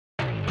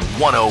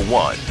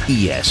101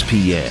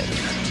 ESPN.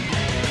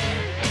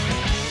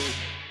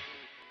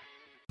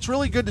 It's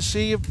really good to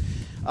see you.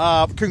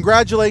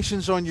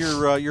 Congratulations on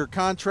your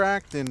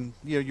contract and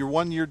your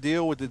 1-year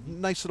deal with a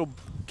nice little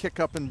kick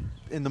up in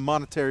the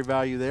monetary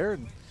value there.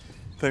 And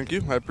thank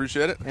you, I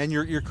appreciate it. And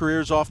your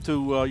career's off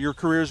to your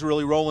career's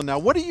really rolling now.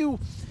 What do you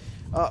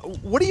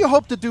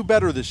hope to do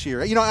better this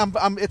year?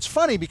 It's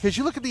funny because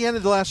you look at the end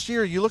of the last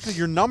year, you look at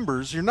your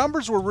numbers. Your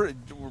numbers were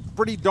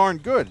pretty darn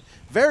good,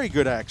 very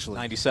good actually.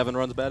 97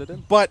 runs batted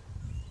in. But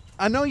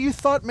I know you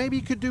thought maybe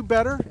you could do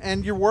better,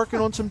 and you're working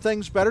on some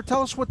things better.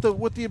 Tell us what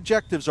the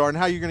objectives are and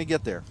how you're going to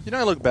get there.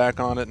 I look back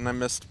on it, and I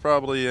missed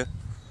probably,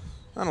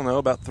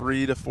 about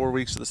 3 to 4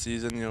 weeks of the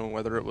season,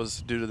 whether it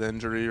was due to the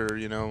injury or,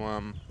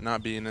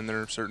 not being in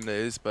there certain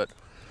days. But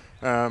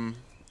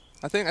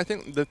I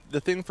think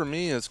the thing for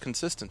me is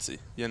consistency,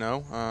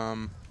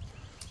 I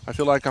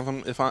feel like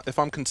if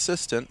I'm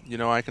consistent,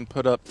 I can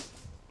put up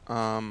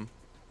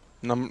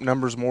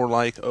numbers more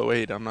like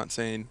 '08. I'm not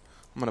saying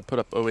I'm going to put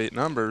up '08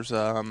 numbers,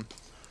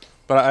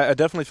 but I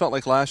definitely felt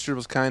like last year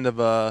was kind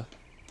of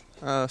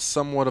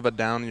somewhat of a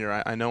down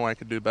year. I know I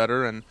could do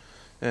better, and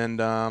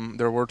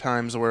there were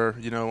times where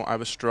I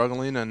was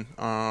struggling, and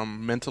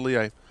mentally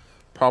I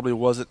probably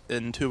wasn't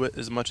into it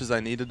as much as I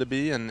needed to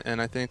be, and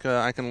I think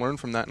I can learn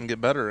from that and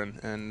get better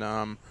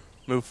and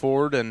move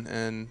forward.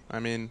 And I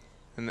mean,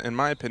 in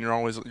my opinion,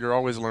 you're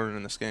always learning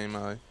in this game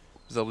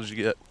as old as you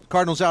get.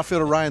 Cardinals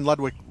outfielder Ryan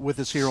Ludwick with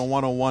us here on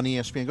 101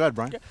 ESPN. Go ahead,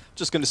 Brian.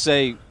 Just going to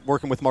say,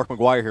 working with Mark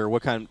McGwire here,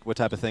 what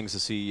type of things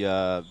has he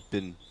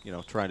been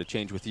trying to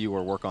change with you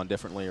or work on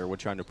differently, or what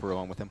trying to improve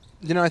on with him?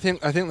 I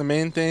think the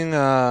main thing,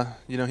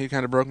 he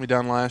kind of broke me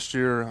down last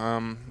year.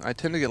 I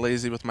tend to get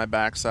lazy with my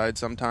backside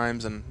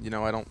sometimes, and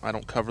I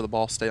don't cover the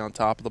ball, stay on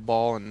top of the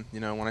ball, and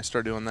when I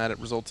start doing that, it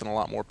results in a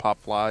lot more pop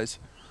flies.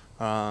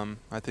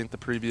 I think the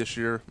previous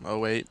year,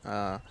 '08,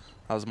 I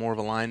was more of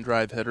a line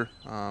drive hitter.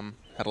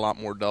 Had a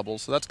lot more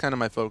doubles, so that's kind of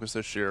my focus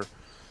this year.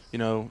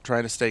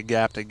 Trying to stay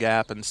gap to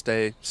gap and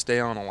stay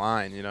on a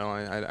line.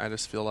 I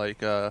just feel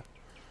like I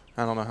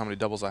don't know how many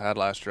doubles I had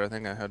last year. I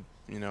think I had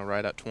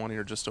right at 20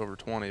 or just over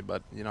 20,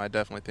 but I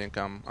definitely think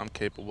I'm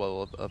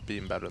capable of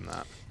being better than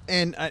that.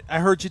 And I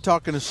heard you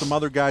talking to some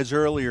other guys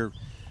earlier.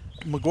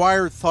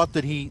 McGwire thought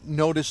that he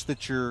noticed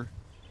that your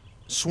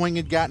swing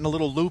had gotten a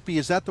little loopy.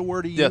 Is that the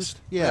word he used?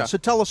 Yeah. So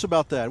tell us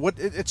about that.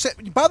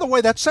 By the way,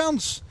 that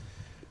sounds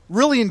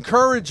really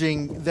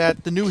encouraging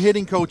that the new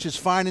hitting coach is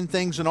finding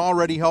things and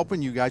already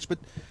helping you guys. But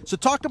so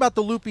talk about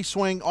the loopy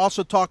swing.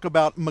 Also talk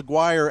about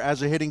McGwire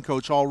as a hitting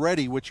coach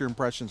already, what your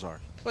impressions are.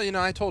 Well,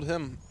 I told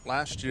him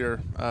last year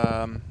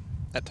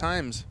at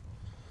times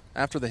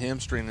after the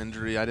hamstring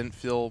injury, I didn't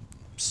feel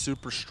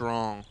super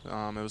strong.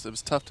 It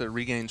was tough to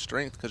regain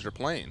strength because you're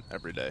playing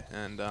every day.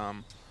 And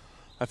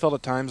I felt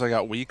at times I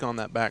got weak on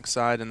that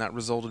backside, and that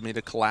resulted me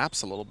to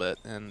collapse a little bit.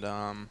 And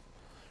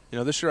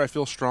this year I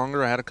feel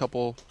stronger. I had a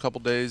couple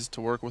days to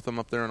work with him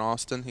up there in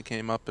Austin. He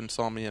came up and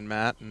saw me and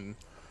Matt, and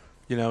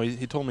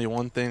he told me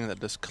one thing that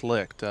just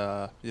clicked.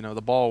 The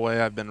ball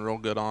away I've been real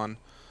good on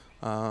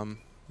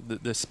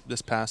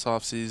this past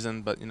off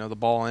season, but the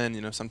ball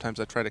in,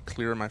 sometimes I try to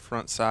clear my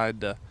front side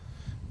to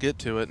get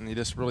to it, and he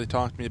just really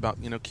talked to me about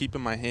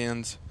keeping my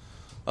hands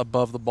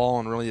above the ball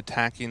and really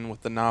attacking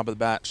with the knob of the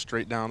bat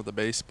straight down to the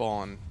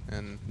baseball,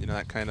 and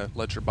that kind of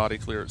lets your body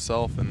clear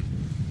itself, and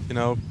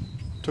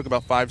took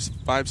about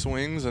five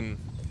swings, and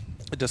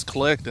it just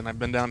clicked. And I've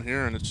been down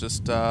here, and it's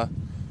just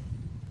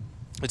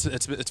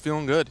it's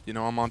feeling good.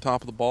 I'm on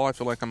top of the ball. I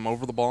feel like I'm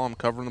over the ball. I'm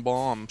covering the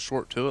ball. I'm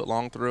short to it,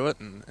 long through it,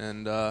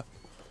 and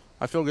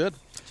I feel good.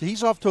 So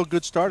he's off to a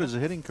good start as a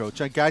hitting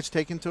coach. Guys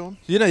taking to him?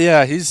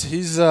 Yeah,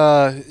 he's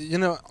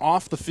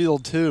off the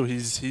field too.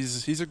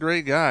 He's a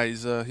great guy.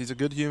 He's a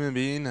good human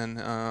being,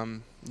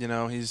 and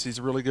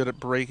he's really good at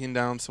breaking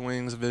down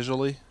swings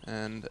visually,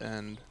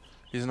 and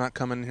he's not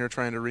coming here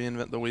trying to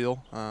reinvent the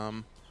wheel.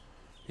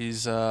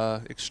 He's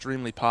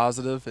extremely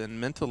positive, and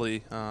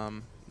mentally,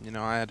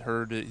 I had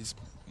heard that he's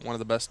one of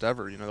the best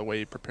ever, the way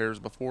he prepares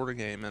before the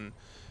game, and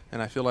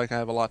I feel like I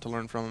have a lot to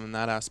learn from him in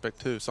that aspect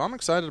too. So I'm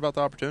excited about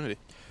the opportunity.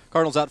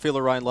 Cardinals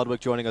outfielder Ryan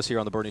Ludwick joining us here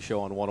on the Bernie Show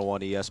on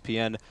 101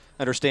 ESPN.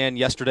 I understand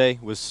yesterday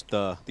was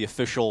the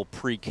official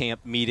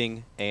pre-camp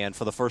meeting, and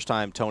for the first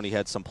time, Tony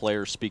had some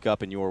players speak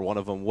up, and you were one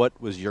of them. What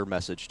was your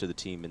message to the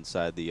team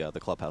inside the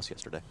clubhouse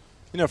yesterday?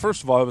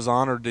 First of all, I was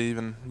honored to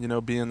even,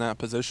 be in that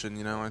position.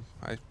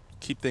 I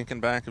keep thinking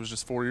back. It was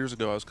just 4 years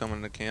ago I was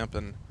coming to camp,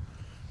 and,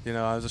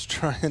 I was just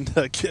trying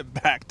to get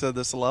back to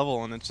this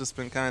level, and it's just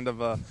been kind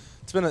of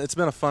it's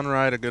been a fun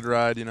ride, a good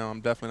ride.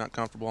 I'm definitely not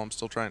comfortable. I'm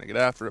still trying to get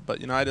after it.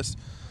 But, I just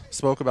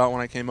spoke about when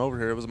I came over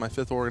here. It was my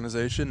 5th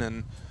organization,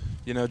 and,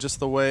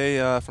 just the way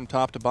from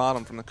top to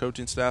bottom, from the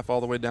coaching staff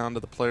all the way down to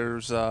the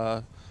players,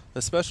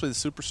 especially the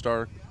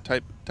superstar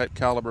type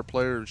caliber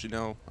players,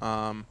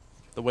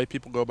 the way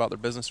people go about their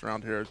business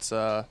around here,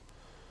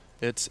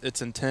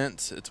 it's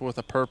intense. It's with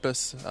a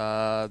purpose.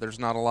 There's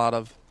not a lot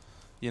of,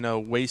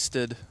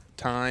 wasted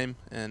time,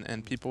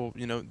 and people,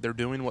 they're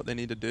doing what they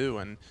need to do,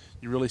 and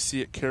you really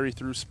see it carry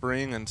through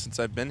spring. And since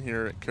I've been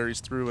here, it carries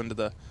through into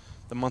the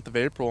the month of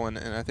April, and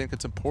I think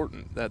it's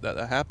important that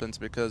happens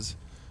because,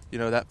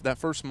 that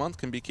first month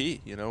can be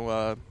key.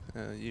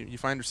 You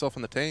find yourself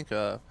in the tank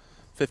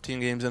 15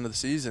 games into the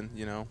season,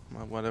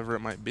 whatever it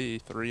might be,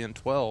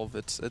 3-12.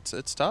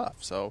 It's tough.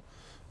 So,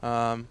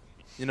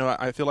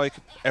 I feel like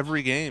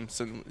every game,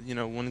 so,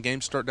 when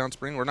games start down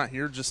spring, we're not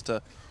here just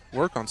to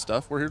work on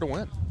stuff. We're here to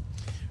win.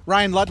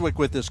 Ryan Ludwick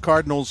with us,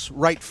 Cardinals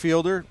right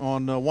fielder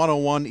on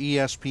 101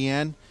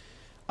 ESPN.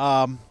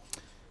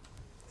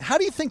 How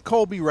do you think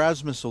Colby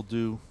Rasmus will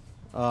do?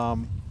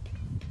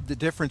 The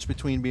difference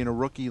between being a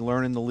rookie,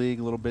 learning the league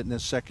a little bit in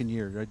his second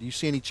year. Do you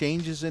see any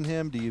changes in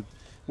him?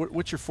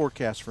 What's your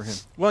forecast for him?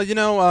 Well,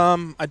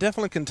 I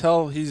definitely can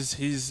tell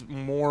he's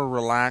more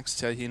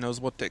relaxed. He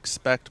knows what to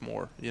expect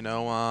more.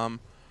 I'm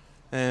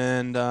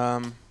not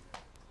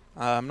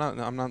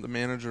the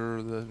manager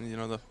or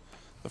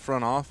the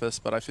front office,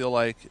 but I feel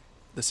like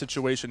the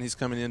situation he's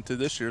coming into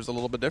this year is a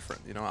little bit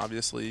different.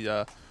 Obviously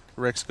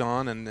Rick's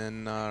gone,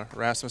 and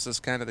Rasmus is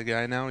kind of the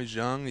guy now. He's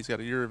young. He's got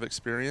a year of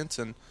experience,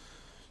 and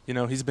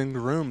he's been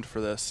groomed for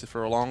this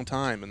for a long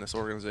time in this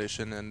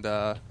organization, and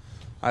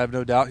I have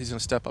no doubt he's going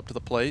to step up to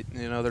the plate.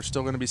 There's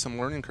still going to be some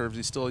learning curves.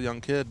 He's still a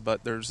young kid,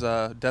 but there's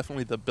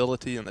definitely the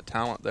ability and the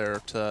talent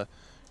there to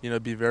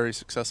be very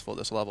successful at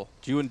this level.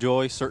 Do you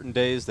enjoy certain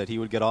days that he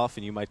would get off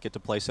and you might get to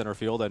play center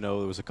field? I know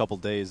there was a couple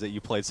days that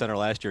you played center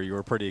last year. You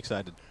were pretty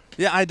excited.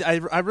 Yeah,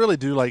 I really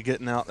do like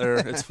getting out there.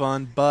 It's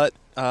fun, but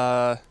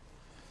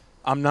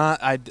I'm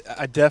not. I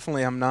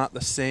definitely am not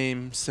the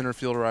same center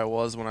fielder I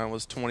was when I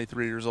was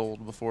 23 years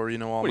old. Before all.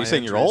 What, my are you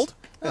saying injuries. You're old?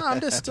 No,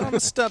 I'm a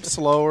step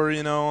slower.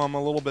 I'm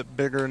a little bit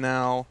bigger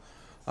now.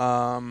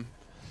 And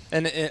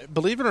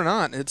believe it or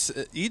not,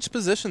 each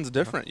position's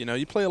different.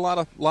 You play a lot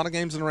of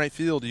games in the right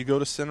field. You go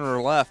to center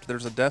or left.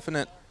 There's a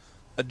definite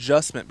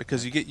adjustment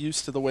because you get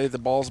used to the way the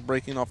ball's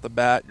breaking off the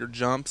bat, your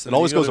jumps. And it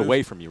always goes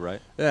away from you,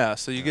 right? Yeah.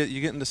 So you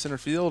get into center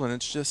field, and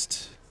it's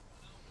just.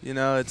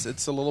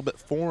 It's a little bit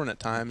foreign at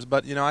times,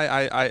 but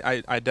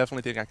I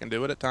definitely think I can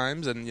do it at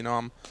times, and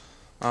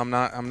I'm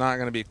not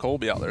going to be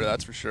Colby out there,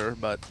 that's for sure.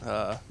 But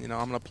I'm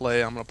going to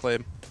play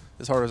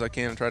as hard as I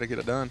can and try to get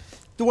it done.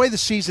 The way the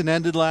season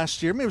ended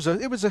last year,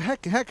 it was a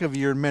heck of a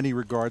year in many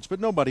regards, but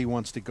nobody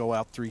wants to go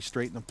out 3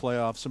 straight in the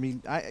playoffs. I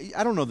mean,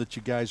 I don't know that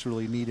you guys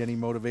really need any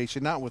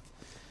motivation, not with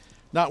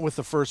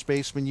the first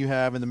baseman you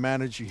have and the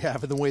manager you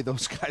have and the way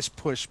those guys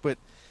push, but.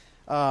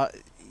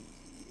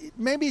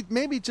 Maybe it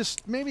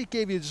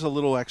gave you just a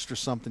little extra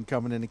something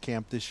coming into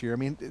camp this year. I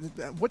mean,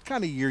 what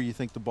kind of year you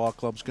think the ball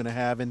club's going to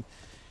have, and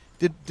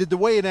did the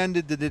way it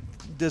ended,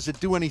 does it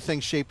do anything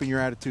shaping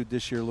your attitude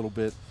this year a little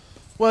bit?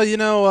 Well,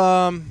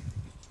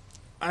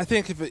 I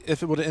think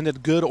if it would have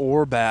ended good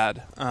or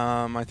bad,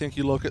 I think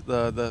you look at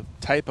the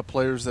type of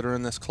players that are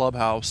in this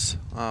clubhouse,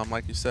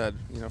 like you said,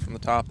 from the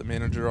top, the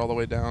manager, all the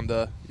way down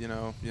to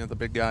the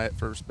big guy at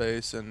first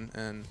base, and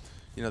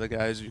the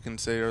guys you can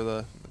say are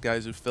the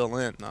guys who fill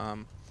in.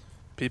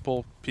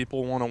 People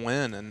want to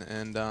win,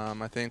 and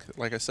I think,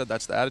 like I said,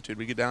 that's the attitude.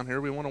 We get down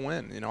here, we want to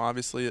win.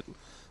 Obviously it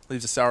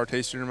leaves a sour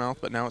taste in your mouth,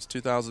 but now it's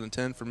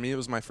 2010. For me, it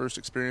was my first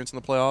experience in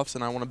the playoffs,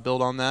 and I want to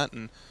build on that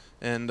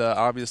and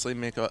obviously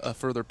make a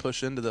further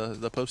push into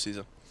the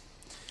postseason.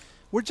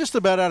 We're just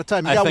about out of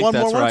time. You I got think one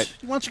that's more? right.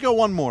 Why don't you go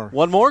one more?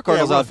 One more?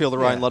 Cardinals Yeah, outfielder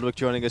Ryan Ludwick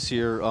joining us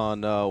here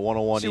on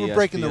 101 See, ESPN. we're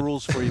breaking the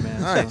rules for you,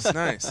 man.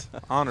 Nice.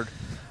 Honored.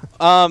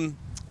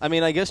 I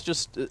mean, I guess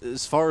just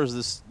as far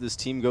as this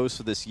team goes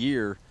for this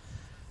year,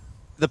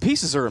 the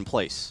pieces are in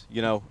place.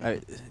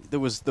 There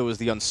was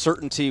the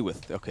uncertainty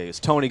with, okay,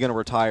 is Tony going to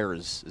retire?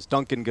 Is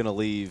Duncan going to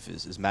leave?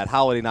 Is Matt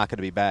Holliday not going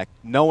to be back?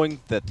 Knowing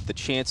that the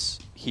chance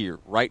here,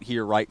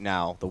 right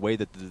now, the way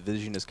that the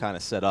division is kind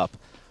of set up,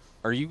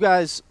 are you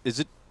guys? Is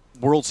it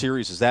World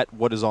Series? Is that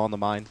what is on the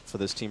mind for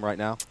this team right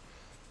now?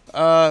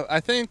 I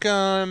think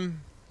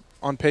on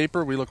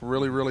paper we look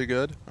really, really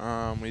good.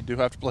 We do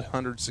have to play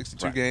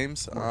 162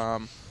 games.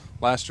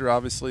 Last year,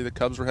 obviously, the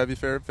Cubs were heavy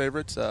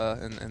favorites,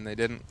 and they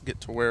didn't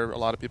get to where a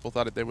lot of people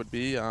thought they would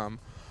be.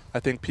 I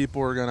think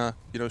people are going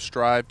to,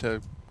 strive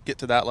to get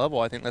to that level.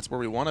 I think that's where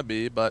we want to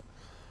be, but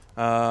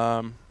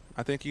I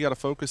think you got to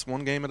focus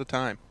one game at a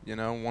time,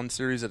 one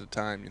series at a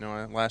time.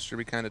 Last year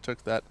we kind of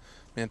took that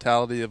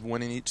mentality of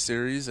winning each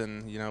series,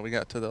 and, we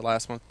got to the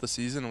last month of the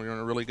season, and we were in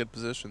a really good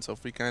position. So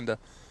if we kind of,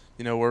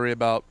 worry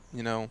about,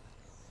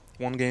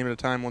 one game at a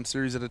time, one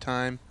series at a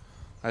time,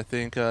 I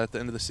think at the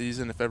end of the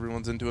season, if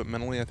everyone's into it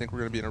mentally, I think we're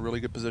going to be in a really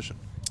good position.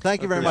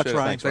 Thank you very much,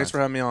 Ryan. Thanks for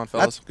having me on,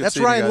 fellas. That's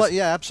Ryan.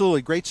 Yeah,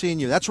 absolutely. Great seeing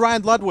you. That's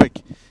Ryan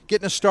Ludwick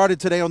getting us started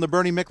today on the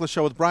Bernie Miklasz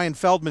Show with Brian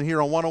Feldman here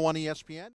on 101 ESPN.